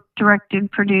wrote,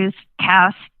 directed, produced,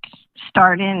 cast,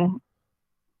 starred in.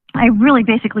 I really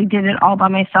basically did it all by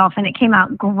myself, and it came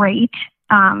out great.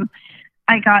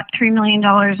 I got $3 million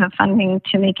of funding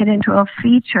to make it into a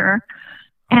feature.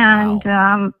 And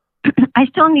I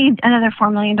still need another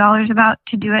 $4 million about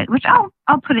to do it, which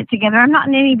I'll put it together. I'm not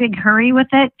in any big hurry with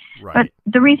it. Right.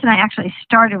 But the reason I actually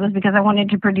started was because I wanted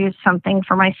to produce something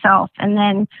for myself. And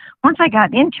then once I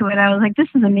got into it, I was like, this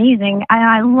is amazing.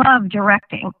 I love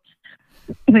directing,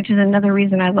 which is another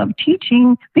reason I love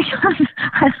teaching, because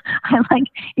I like,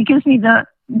 it gives me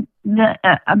the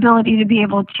ability to be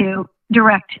able to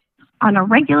direct on a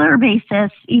regular basis,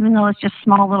 even though it's just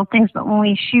small little things. But when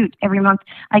we shoot every month,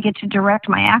 I get to direct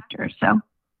my actors. So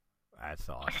that's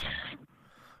awesome.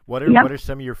 What are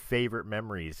some of your favorite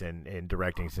memories in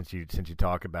directing, since you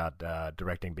talk about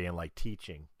directing being like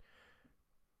teaching?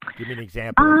 Give me an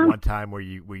example of one time where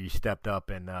you stepped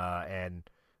up and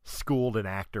schooled an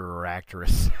actor or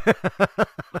actress, for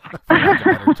lack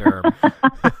of a better term.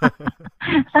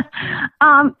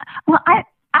 Well,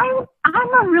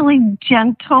 I'm a really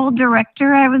gentle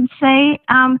director, I would say,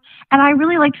 and I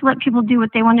really like to let people do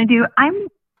what they want to do. I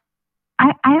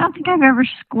don't think I've ever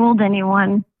schooled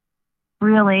anyone,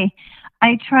 really.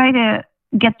 I try to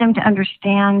get them to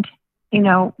understand,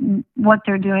 what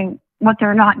they're doing, what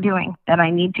they're not doing that I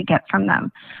need to get from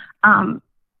them.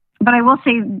 But I will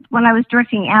say, when I was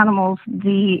directing Animals,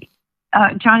 the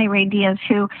Johnny Ray Diaz,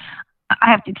 who I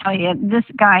have to tell you, this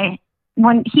guy,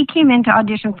 when he came in to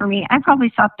audition for me, I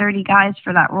probably saw 30 guys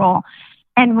for that role.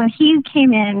 And when he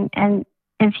came in and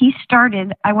as he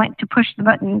started, I went to push the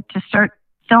button to start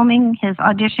filming his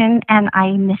audition, and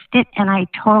I missed it, and I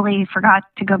totally forgot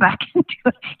to go back and do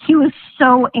it. He was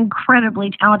so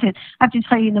incredibly talented. I have to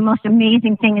tell you, the most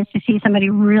amazing thing is to see somebody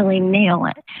really nail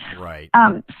it. Right.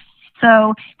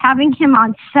 So having him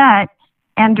on set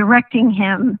and directing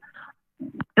him,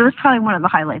 it was probably one of the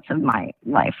highlights of my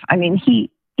life. I mean, he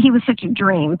was such a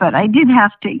dream, but I did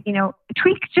have to,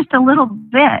 tweak just a little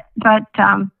bit. But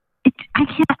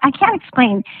I can't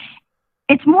explain.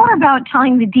 It's more about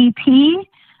telling the DP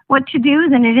what to do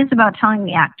than it is about telling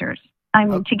the actors. I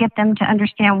mean, to get them to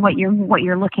understand what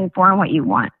you're looking for and what you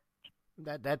want.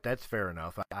 That's fair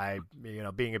enough. I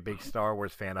being a big Star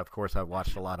Wars fan, of course, I've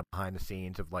watched a lot of behind the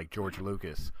scenes of like George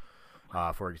Lucas.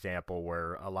 For example,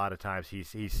 where a lot of times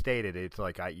he's stated it's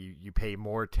like you pay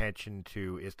more attention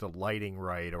to, is the lighting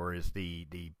right, or is the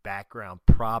background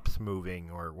props moving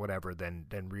or whatever, than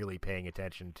really paying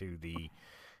attention to the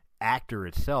actor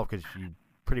itself, because you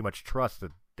pretty much trust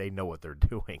that they know what they're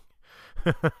doing.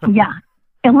 Yeah,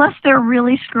 unless they're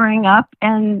really screwing up,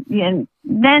 and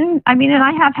then I mean, and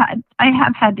I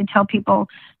have had to tell people,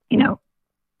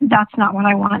 that's not what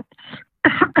I want.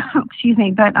 Excuse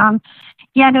me, but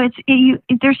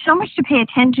there's so much to pay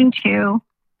attention to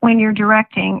when you're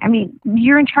directing. I mean,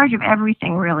 you're in charge of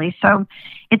everything, really. So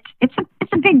it's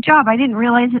a big job. I didn't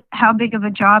realize how big of a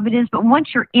job it is, but once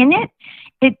you're in it,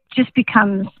 it just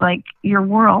becomes like your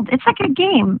world. It's like a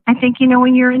game. I think,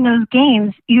 when you're in those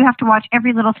games, you have to watch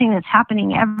every little thing that's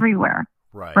happening everywhere.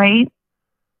 Right. Right.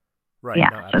 Right. Yeah.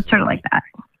 No, so it's sort of like that.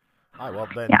 All right. Well,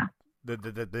 then. Yeah.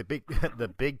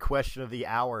 The big question of the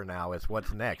hour now is,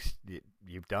 what's next?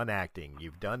 You've done acting,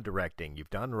 you've done directing, you've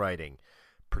done writing,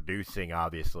 producing,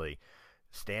 obviously,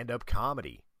 stand-up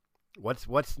comedy.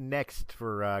 What's next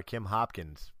for Kim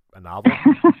Hopkins? A novel?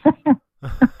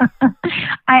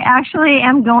 I actually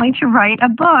am going to write a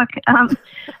book.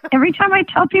 Every time I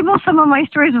tell people some of my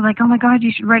stories, they're like, "Oh my God,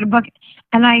 you should write a book,"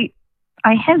 and I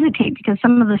hesitate because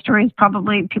some of the stories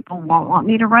probably people won't want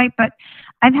me to write, but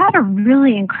I've had a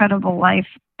really incredible life,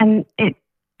 and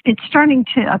it's starting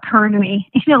to occur to me.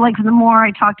 Like the more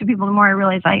I talk to people, the more I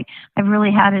realize I've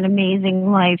really had an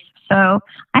amazing life. So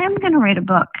I am going to write a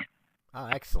book. Oh,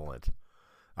 excellent.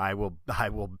 I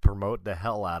will promote the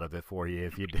hell out of it for you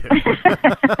if you do.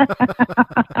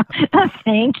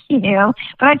 Thank you.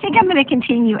 But I think I'm going to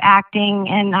continue acting,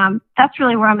 and that's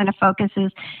really where I'm going to focus,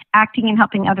 is acting and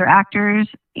helping other actors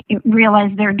realize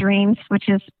their dreams, which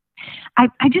is,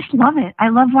 I just love it. I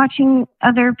love watching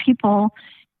other people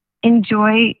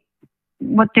enjoy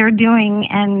what they're doing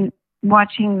and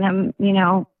watching them,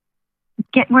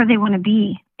 get where they want to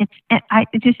be.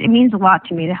 It means a lot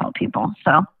to me to help people.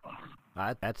 So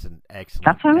that's an excellent.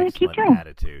 That's what I'm going to keep doing.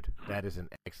 Attitude. That is an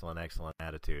excellent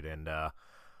attitude. And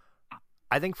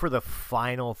I think for the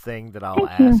final thing that I'll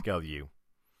ask of you,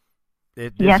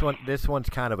 this one's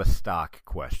kind of a stock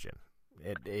question.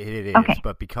 It is, okay.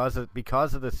 But because of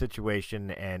the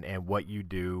situation and what you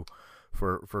do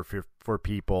for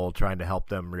people, trying to help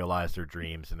them realize their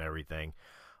dreams and everything,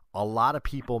 a lot of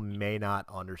people may not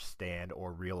understand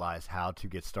or realize how to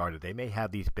get started. They may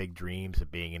have these big dreams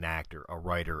of being an actor, a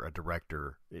writer, a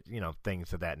director,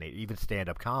 things of that nature, even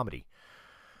stand-up comedy.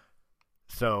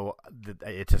 So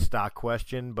it's a stock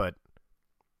question, but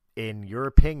in your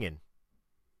opinion,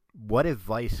 what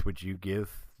advice would you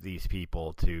give these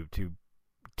people to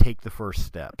take the first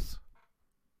steps?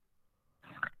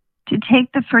 To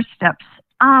take the first steps.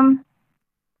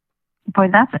 Boy,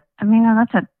 that's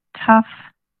a tough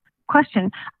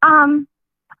question.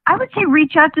 I would say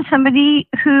reach out to somebody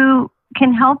who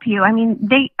can help you. I mean,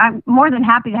 I'm more than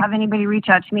happy to have anybody reach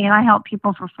out to me, and I help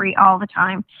people for free all the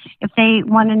time. If they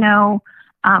want to know,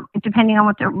 depending on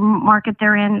what their market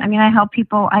they're in. I mean, I help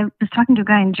people. I was talking to a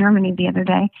guy in Germany the other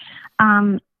day.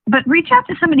 But reach out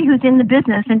to somebody who's in the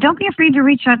business, and don't be afraid to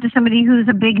reach out to somebody who's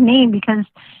a big name, because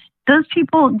those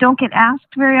people don't get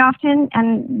asked very often,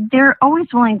 and they're always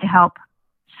willing to help.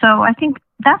 So I think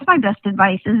that's my best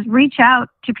advice, is reach out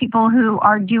to people who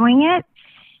are doing it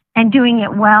and doing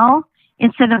it well,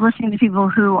 instead of listening to people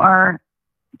who are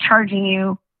charging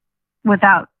you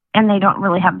and they don't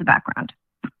really have the background.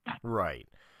 Right.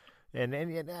 And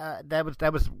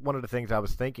that was one of the things I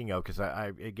was thinking of, because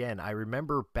I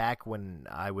remember back when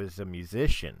I was a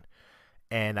musician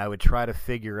and I would try to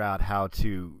figure out how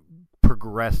to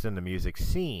progress in the music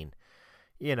scene.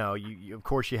 You of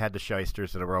course you had the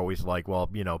shysters that were always like, well,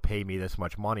 pay me this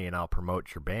much money and I'll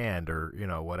promote your band, or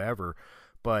whatever.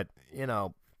 But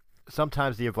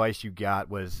sometimes the advice you got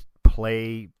was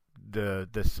play the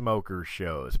smoker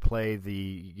shows, play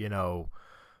the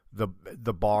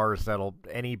the bars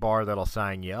any bar that'll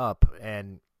sign you up,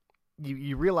 and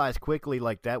you realize quickly,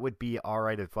 like, that would be all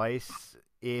right advice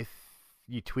if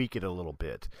you tweak it a little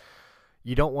bit.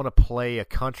 You don't want to play a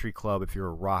country club if you're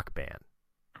a rock band.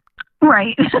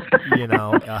 Right.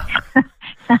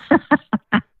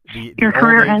 Your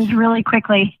career ends really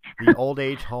quickly. The old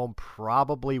age home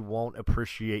probably won't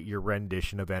appreciate your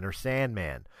rendition of Enter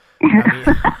Sandman. I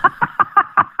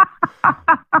mean,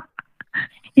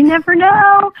 you never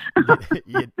know.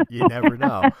 you never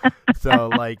know. So,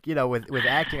 like, with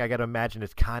acting, I got to imagine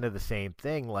it's kind of the same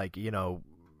thing. Like,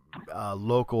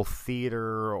 local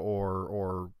theater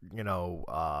or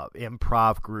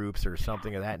improv groups or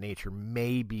something of that nature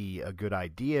may be a good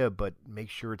idea, but make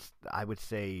sure it's, I would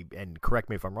say, and correct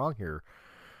me if I'm wrong here,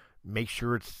 make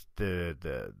sure it's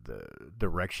the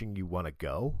direction you want to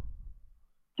go.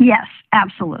 Yes,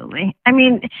 absolutely. I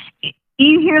mean,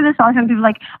 you hear this all the time. People are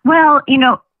like, well,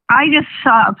 I just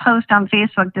saw a post on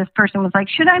Facebook. This person was like,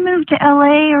 should I move to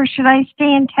LA or should I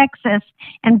stay in Texas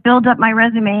and build up my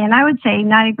resume? And I would say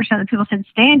 90% of the people said,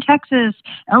 stay in Texas.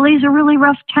 LA's a really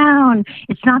rough town.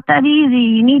 It's not that easy.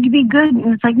 You need to be good.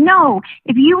 And it's like, no,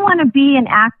 if you want to be an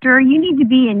actor, you need to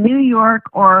be in New York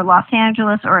or Los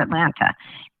Angeles or Atlanta.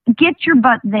 Get your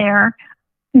butt there.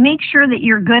 Make sure that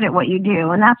you're good at what you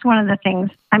do. And that's one of the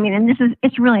things, I mean, and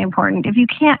it's really important. If you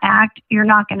can't act, you're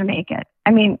not going to make it.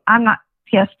 I mean,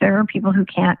 yes, there are people who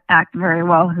can't act very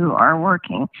well who are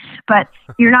working, but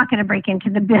you're not going to break into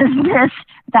the business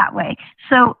that way.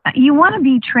 So you want to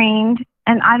be trained,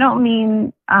 and I don't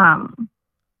mean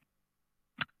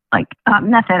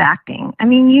method acting. I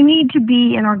mean, you need to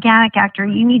be an organic actor.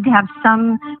 You need to have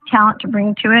some talent to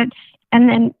bring to it, and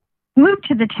then move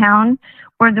to the town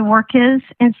where the work is,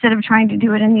 instead of trying to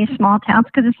do it in these small towns,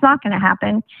 because it's not going to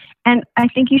happen. And I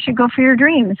think you should go for your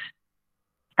dreams.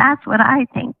 That's what I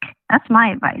think. That's my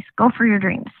advice. Go for your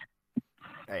dreams.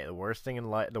 Hey, the worst thing in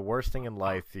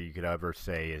life that you could ever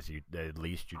say is at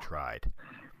least you tried.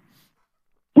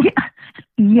 Yeah.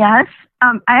 Yes.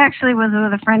 I actually was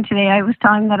with a friend today. I was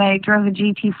telling them that I drove a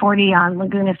GT40 on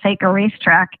Laguna Seca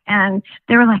racetrack, and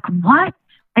they were like, what?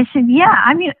 I said, yeah,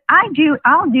 I mean,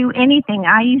 I'll do anything.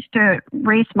 I used to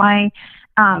race my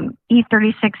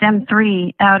E36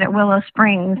 M3 out at Willow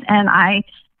Springs, and I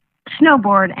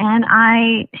snowboard and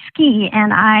I ski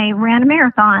and I ran a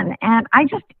marathon, and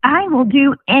I will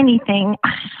do anything.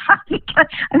 Because,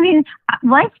 I mean,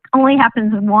 life only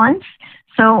happens once.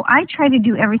 So I try to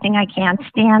do everything I can,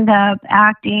 stand up,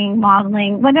 acting,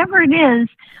 modeling, whatever it is.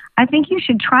 I think you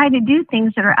should try to do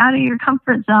things that are out of your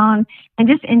comfort zone and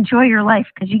just enjoy your life,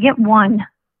 because you get one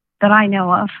that I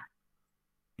know of.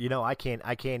 I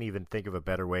can't even think of a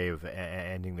better way of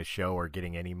ending the show or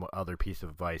getting any other piece of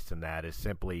advice than that. Is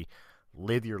simply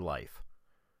live your life.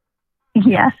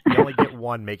 Yes. You only get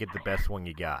one. Make it the best one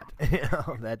you got.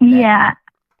 Yeah.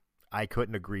 I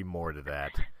couldn't agree more to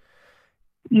that.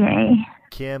 Yay.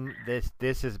 Kim,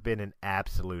 this has been an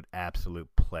absolute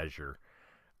pleasure.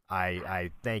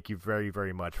 I thank you very,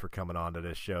 very much for coming on to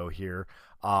this show here.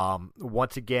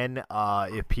 Once again,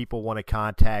 if people want to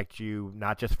contact you,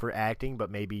 not just for acting, but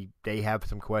maybe they have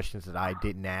some questions that I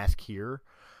didn't ask here,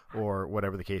 or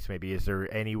whatever the case may be, is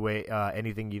there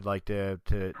anything you'd like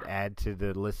to add to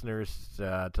the listeners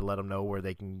to let them know where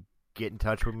they can get in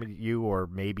touch with you, or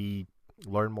maybe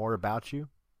learn more about you?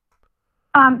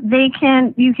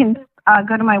 You can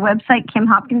go to my website,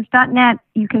 kimhopkins.net.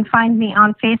 You can find me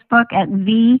on Facebook at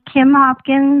The Kim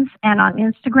Hopkins and on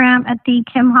Instagram at The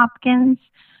Kim Hopkins.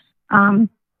 I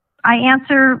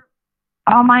answer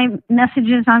all my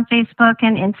messages on Facebook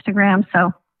and Instagram.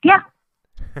 So, yeah.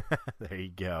 There you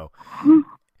go.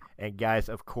 And guys,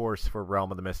 of course, for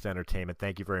Realm of the Mist Entertainment,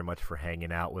 thank you very much for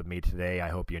hanging out with me today. I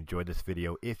hope you enjoyed this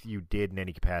video. If you did in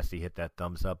any capacity, hit that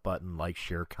thumbs up button, like,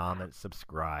 share, comment,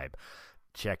 subscribe.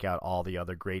 Check out all the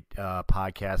other great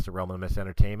podcasts of Realm of the Mist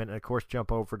Entertainment. And, of course,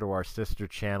 jump over to our sister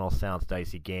channel, Sounds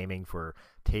Dicey Gaming, for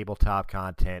tabletop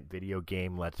content, video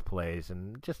game Let's Plays,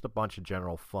 and just a bunch of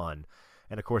general fun.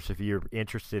 And, of course, if you're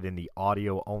interested in the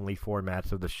audio-only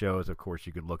formats of the shows, of course,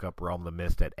 you could look up Realm of the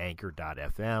Mist at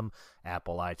Anchor.fm,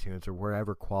 Apple iTunes, or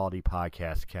wherever quality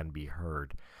podcasts can be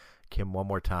heard. Kim, one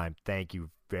more time, thank you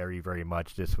very, very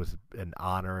much. This was an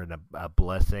honor and a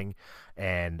blessing,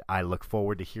 and I look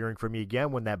forward to hearing from you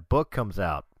again when that book comes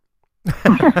out.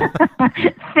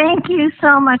 Thank you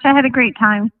so much. I had a great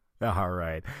time. All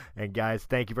right. And, guys,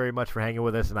 thank you very much for hanging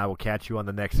with us, and I will catch you on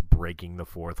the next Breaking the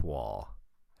Fourth Wall.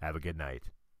 Have a good night.